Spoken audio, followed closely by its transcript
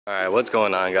Alright, what's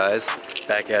going on, guys?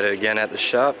 Back at it again at the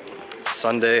shop.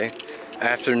 Sunday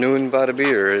afternoon about to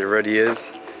be, or it already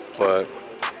is. But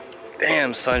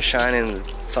damn, sun's shining, the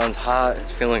sun's hot,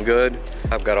 it's feeling good.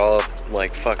 I've got all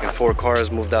like fucking 4 cars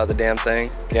moved out the damn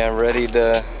thing. Getting ready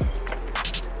to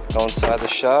go inside the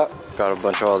shop. Got a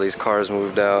bunch of all these cars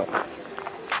moved out.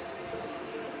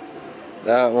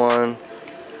 That one,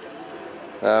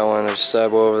 there's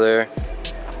Seb over there.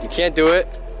 You can't do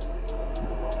it.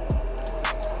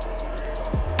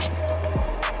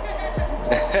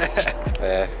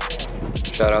 Yeah.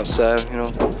 Shout out Seb, you know,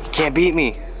 you can't beat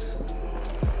me.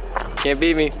 Can't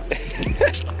beat me.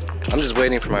 I'm just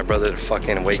waiting for my brother to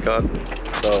fucking wake up.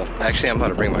 So actually I'm about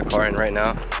to bring my car in right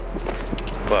now.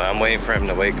 But I'm waiting for him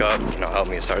to wake up, you know, help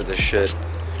me start this shit.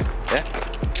 Yeah.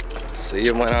 See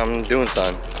you when I'm doing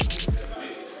something.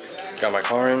 Got my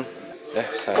car in. Yeah,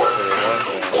 it's time to put it up.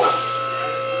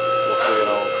 Hopefully it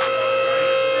all.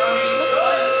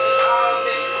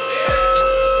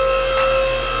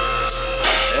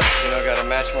 Gotta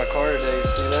match my car today, you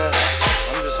see that?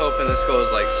 I'm just hoping this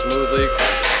goes like smoothly, cause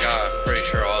I got pretty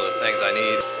sure all the things I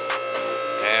need.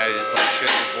 And I just like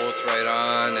shift the bolts right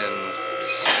on and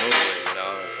smoothly, you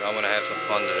know? So I'm gonna have some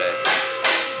fun today.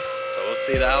 So we'll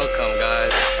see the outcome,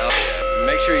 guys. Hell yeah.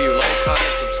 Make sure you like,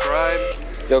 comment, subscribe.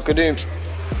 Yo, Kadeem.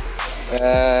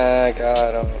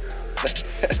 Got him.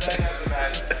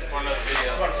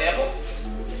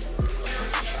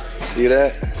 See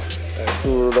that? That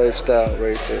cool lifestyle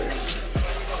right there.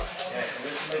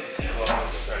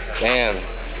 Damn,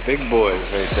 big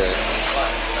boys right there.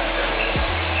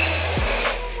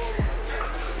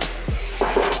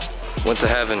 Went to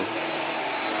heaven.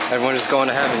 Everyone just going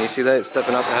to heaven. You see that?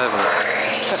 Stepping up to heaven.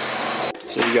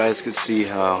 So you guys could see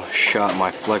how shot my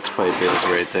flex pipe is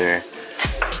right there.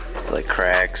 It's like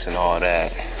cracks and all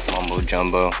that mumbo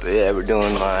jumbo. But yeah, we're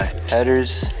doing my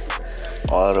headers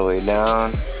all the way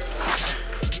down.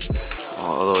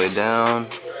 All the way down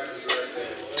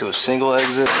to a single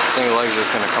exit. Single exit is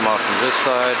going to come out from this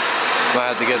side. Might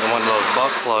have to get one of those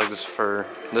butt plugs for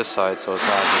this side so it's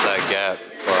not just that gap.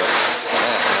 But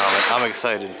yeah, I'm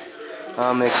excited.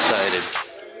 I'm excited.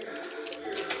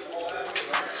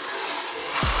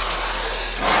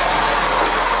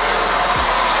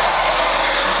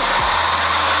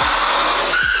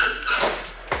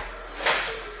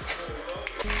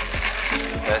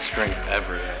 Best drink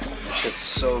ever. This shit's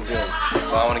so good.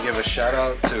 Well, I want to give a shout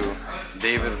out to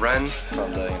David Wren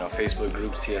from the Facebook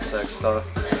groups, TSX stuff.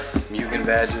 Mugen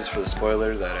badges for the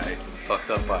spoiler that I fucked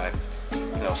up by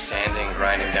sanding,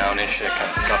 grinding down and shit,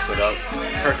 kind of scuffed it up.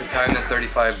 Perfect timing,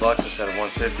 $35 instead of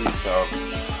 $150. So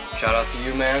shout out to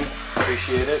you, man.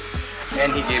 Appreciate it.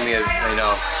 And he gave me a 06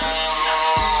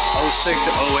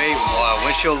 to 08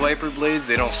 windshield wiper blades.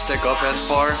 They don't stick up as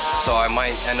far, so I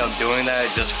might end up doing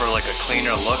that just for like a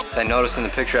cleaner look. I noticed in the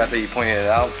picture after you pointed it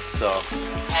out, so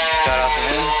shout out to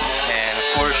him. And of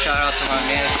course shout out to my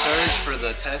man Serge for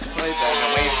the test pipe. I've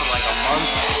been waiting for like a month,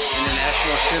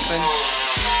 international shipping.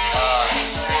 Damn,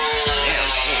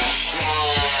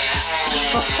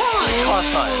 holy shit.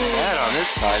 Cost on that on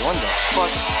this side, what the fuck?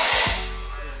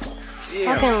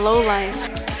 Damn. Fucking low life.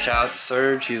 Shout out to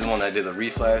Serge, he's the one that did the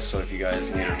reflash, so if you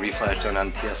guys need a reflash done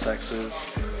on TSXs,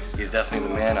 he's definitely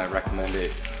the man. I recommend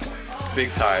it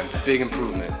big time, big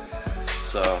improvement.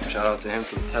 So shout out to him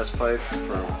for the test pipe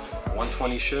for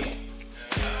 120 ship.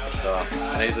 So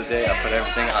today's the day I put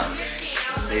everything on.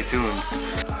 Stay tuned.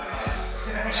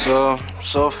 So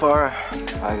far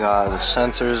I got the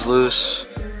sensors loose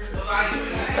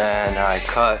and I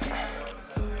cut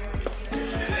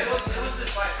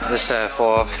this half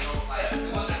off.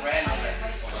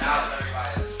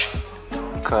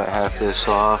 Cut half this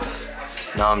off.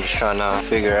 Now I'm just trying to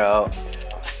figure out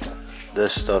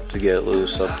this stuff to get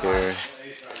loose up here.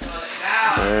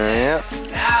 Yep.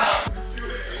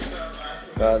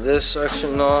 Got this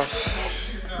section off.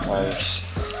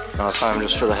 Now it's time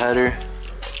just for the header.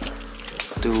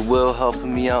 Dude Will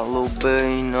helping me out a little bit,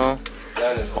 you know.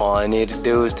 All I need to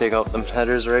do is take out them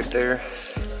headers right there.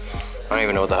 I don't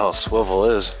even know what the hell swivel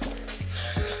is.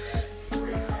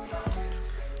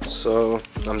 So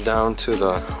I'm down to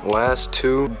the last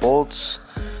 2 bolts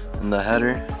in the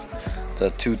header.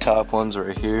 The 2 top ones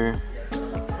right here,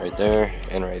 right there,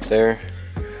 and right there.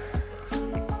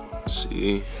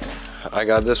 See, I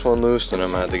got this one loose, and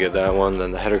I'm gonna have to get that one.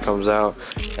 Then the header comes out,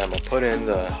 and I'm gonna put in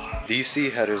the DC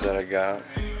headers that I got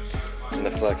in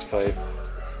the flex pipe.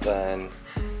 Then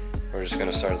we're just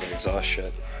gonna start the exhaust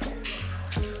shit.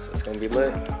 So it's gonna be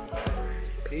lit.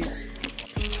 Peace.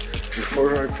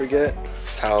 Before I forget,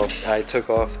 how I took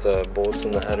off the bolts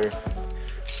in the header.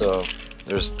 So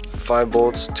there's 5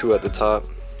 bolts, 2 at the top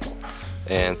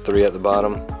and 3 at the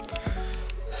bottom.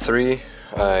 3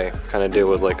 I kind of did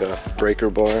with like a breaker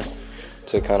bar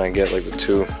to kind of get like the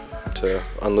 2 to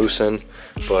unloosen,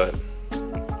 but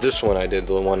this one I did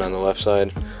the one on the left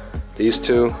side. These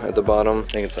 2 at the bottom, I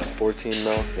think it's a 14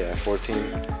 mil, yeah, 14.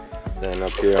 Then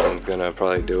up here I'm gonna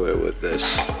probably do it with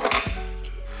this.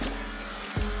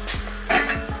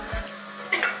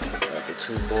 Got the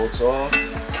 2 bolts off.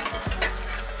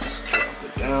 Just drop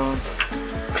it down.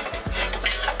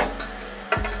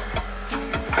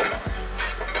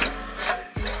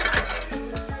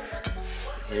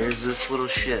 Here's this little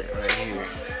shit right here.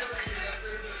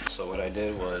 So what I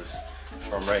did was,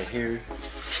 from right here,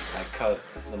 I cut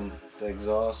the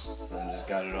exhaust and just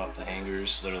got it off the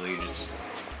hangers. Literally just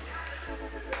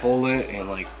pull it and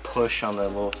like push on the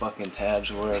little fucking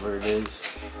tabs or whatever it is.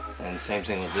 And same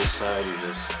thing with this side, you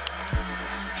just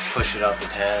push it out the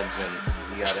tabs and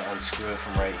you gotta unscrew it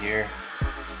from right here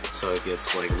so it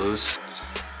gets like loose.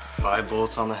 5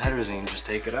 bolts on the headers and you just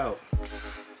take it out.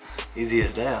 Easy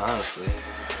as that, honestly.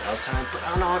 Now it's time to put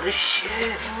on all this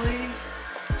shit, boy.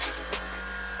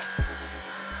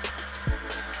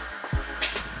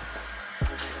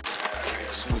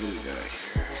 So what do we got here?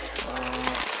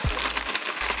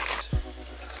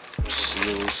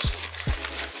 Seals.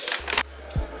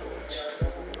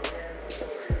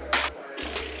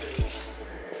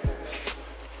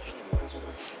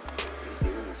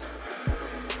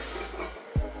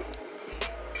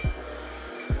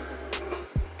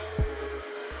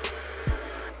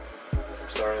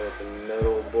 Starting with the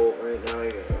metal bolt right now,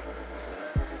 you gotta,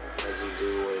 as you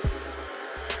do with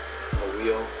a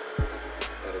wheel,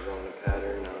 gotta go in the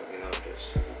pattern, not, you know, just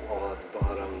all at the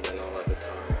bottom, then all at the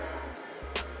top.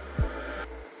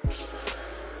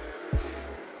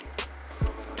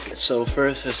 So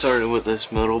first I started with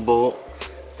this metal bolt,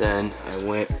 then I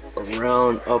went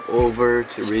around up over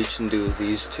to reach and do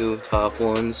these 2 top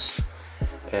ones,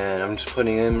 and I'm just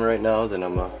putting in right now, then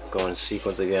I'm gonna go in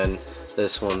sequence again.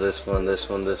 This one, this one, this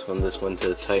one, this one, this one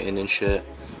to tighten and shit.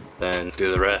 Then do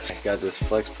the rest. I got this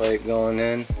flex pipe going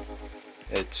in.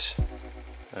 It's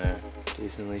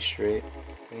decently straight.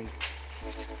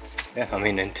 Yeah, I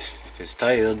mean, if it's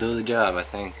tight, it'll do the job, I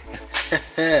think.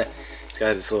 It's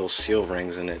got its little seal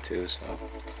rings in it too, so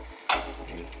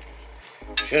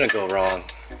shouldn't go wrong.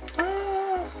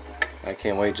 I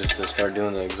can't wait just to start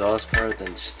doing the exhaust part,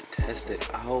 then just to test it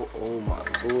out. Oh my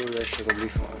lord, that shit gonna be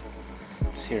fun.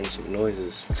 Just hearing some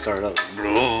noises. Start up.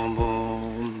 Boom,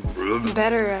 boom, boom.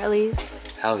 Better at least.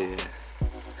 Hell yeah.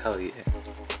 Hell yeah.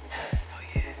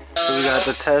 Hell yeah. So we got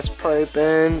the test pipe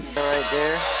in right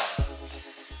there.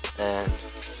 And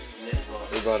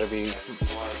we're about to be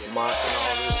mocking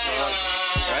all this up.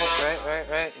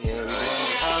 Right. Yeah, we're doing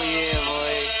hell yeah,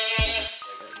 boy.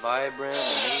 Vibrant,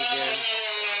 amazing.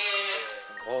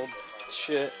 Old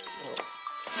shit. Oh.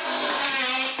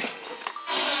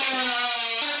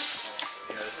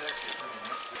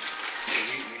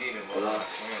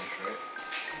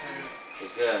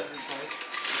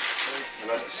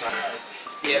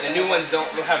 Yeah, the new ones don't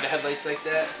have the headlights like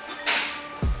that.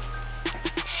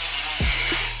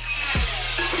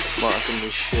 Marking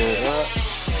this shit up.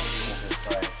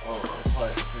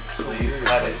 So you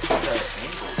had it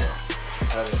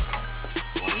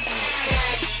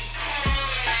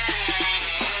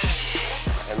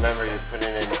I remember you're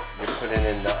putting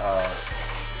in the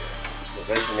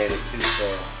resonator too, so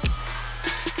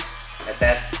at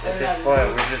this point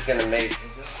we're just gonna make